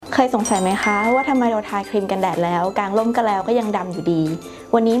ยสงสัยไหมคะว่าทำไมเราทาครีมกันแดดแล้วกลางร่มก็แล้วก็ยังดำอยู่ดี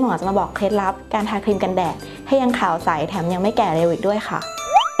วันนี้หมอจะมาบอกเคล็ดลับการทาครีมกันแดดให้ยังขาวใสแถมยังไม่แก่เร็วอีกด้วยค่ะ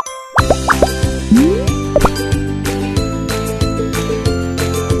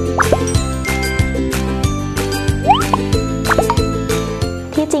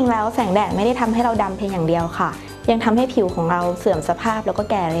ที่จริงแล้วแสงแดดไม่ได้ทำให้เราดำเพียงอย่างเดียวค่ะยังทำให้ผิวของเราเสื่อมสภาพแล้วก็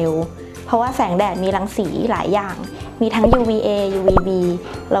แก่เร็วเพราะว่าแสงแดดมีรังสีหลายอย่างมีทั้ง UVA UVB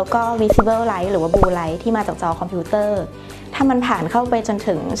แล้วก็ Visible Light หรือว่า Blue Light ที่มาจากจอคอมพิวเตอร์ถ้ามันผ่านเข้าไปจน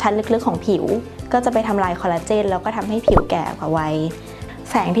ถึงชั้นลึกๆของผิวก็จะไปทำลายคอลลาเจนแล้วก็ทำให้ผิวแก่กว่าวัย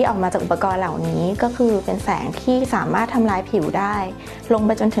แสงที่ออกมาจากอุปกรณ์เหล่านี้ก็คือเป็นแสงที่สามารถทำลายผิวได้ลงไป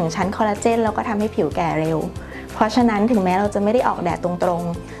จนถึงชั้นคอลลาเจนแล้วก็ทำให้ผิวแก่เร็วเพราะฉะนั้นถึงแม้เราจะไม่ได้ออกแดดตรง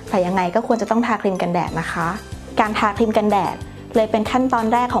ๆแต่ยังไงก็ควรจะต้องทาครีมกันแดดนะคะการทาครีมกันแดดเลยเป็นขั้นตอน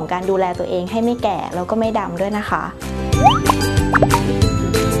แรกของการดูแลตัวเองให้ไม่แก่แล้วก็ไม่ดำด้วยนะคะ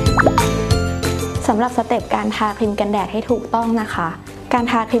สำหรับสเต็ปการทาครีมกันแดดให้ถูกต้องนะคะการ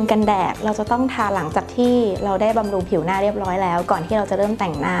ทาครีมกันแดดเราจะต้องทาหลังจากที่เราได้บำรุงผิวหน้าเรียบร้อยแล้วก่อนที่เราจะเริ่มแต่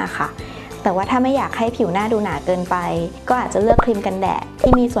งหน้าค่ะแต่ว่าถ้าไม่อยากให้ผิวหน้าดูหนาเกินไปก็อาจจะเลือกครีมกันแดด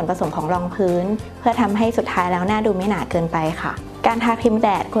ที่มีส่วนผสมของรองพื้นเพื่อทำให้สุดท้ายแล้วหน้าดูไม่หนาเกินไปค่ะการทาครีมแด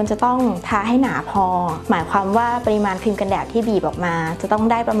ดควรจะต้องทาให้หนาพอหมายความว่าปริมาณครีมกันแดดที่บีบออกมาจะต้อง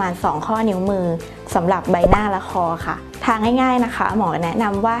ได้ประมาณ2ข้อนิ้วมือสำหรับใบหน้าและคอค่ะทาง่ายๆนะคะหมอแนะน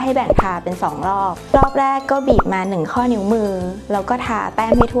ำว่าให้แบ่งทาเป็น2รอบแรกก็บีบมา1ข้อนิ้วมือแล้วก็ทาแต้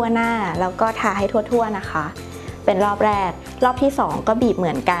มให้ทั่วหน้าแล้วก็ทาให้ทั่วๆนะคะเป็นรอบแรกรอบที่2ก็บีบเห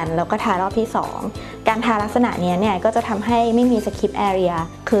มือนกันแล้วก็ทารอบที่2การทาลักษณะนี้เนี่ยก็จะทำให้ไม่มีสคิปแอเรีย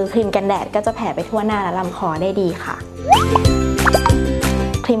คือครีมกันแดดก็จะแผ่ไปทั่วหน้าและลำคอได้ดีค่ะ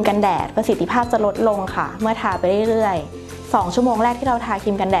ครีมกันแดดประสิทธิภาพจะลดลงค่ะเมื่อทาไปเรื่อยๆ2ชั่วโมงแรกที่เราทาค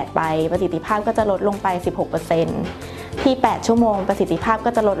รีมกันแดดไปประสิทธิภาพก็จะลดลงไป 16% ที่8ชั่วโมงประสิทธิภาพ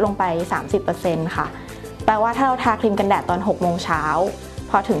ก็จะลดลงไป 30% ค่ะแปลว่าถ้าเราทาครีมกันแดดตอน6 โมงเช้า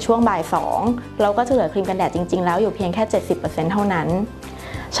พอถึงช่วงบ่าย2เราก็จะเหลือครีมกันแดดจริงๆแล้วอยู่เพียงแค่ 70% เท่านั้น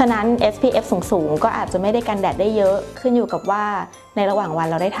ฉะนั้น SPF สูงๆก็อาจจะไม่ได้กันแดดได้เยอะขึ้นอยู่กับว่าในระหว่างวัน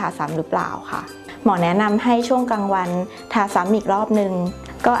เราได้ทาซ้ำหรือเปล่าค่ะหมอแนะนำให้ช่วงกลางวันทาซ้ำอีกรอบนึง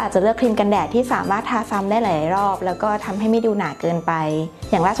ก็อาจจะเลือกครีมกันแดดที่สามารถทาซ้ำได้หลายรอบแล้วก็ทำให้ไม่ดูหนาเกินไป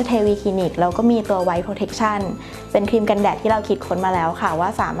อย่างราชเทวีคลินิกเราก็มีตัว White Protection เป็นครีมกันแดดที่เราคิดค้นมาแล้วค่ะว่า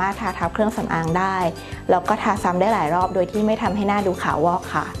สามารถทาทับเครื่องสำอางได้แล้วก็ทาซ้ำได้หลายรอบโดยที่ไม่ทำให้หน้าดูขาววอก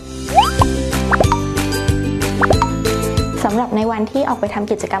ค่ะสำหรับในวันที่ออกไปท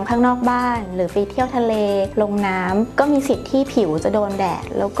ำกิจกรรมข้างนอกบ้านหรือไปเที่ยวทะเลลงน้ำก็มีสิทธิ์ที่ผิวจะโดนแดด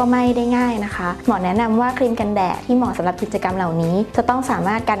แล้วก็ไหม้ได้ง่ายนะคะหมอแนะนำว่าครีมกันแดดที่เหมาะสำหรับกิจกรรมเหล่านี้จะต้องสาม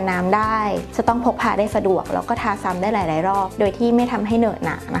ารถกันน้ำได้จะต้องพกพาได้สะดวกแล้วก็ทาซ้ำได้หลายๆรอบโดยที่ไม่ทำให้เหนอะหน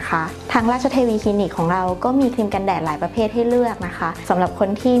ะนะคะทางราชเทวีคลินิกของเราก็มีครีมกันแดดหลายประเภทให้เลือกนะคะสำหรับคน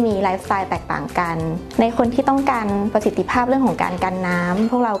ที่มีไลฟ์สไตล์แตกต่างกันในคนที่ต้องการประสิทธิภาพเรื่องของการกันน้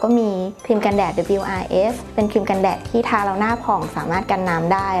ำพวกเราก็มีครีมกันแดด WRS เป็นครีมกันแดดที่ทาแล้วหน้าผ่องสามารถกันน้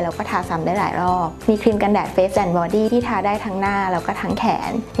ำได้แล้วก็ทาซ้ำได้หลายรอบมีครีมกันแดด Face and Body ที่ทาได้ทั้งหน้าแล้วก็ทั้งแข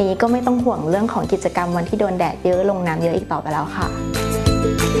นทีนี้ก็ไม่ต้องห่วงเรื่องของกิจกรรมวันที่โดนแดดเยอะลงน้ำเยอะอีกต่อไปแล้วค่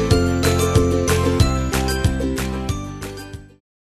ะ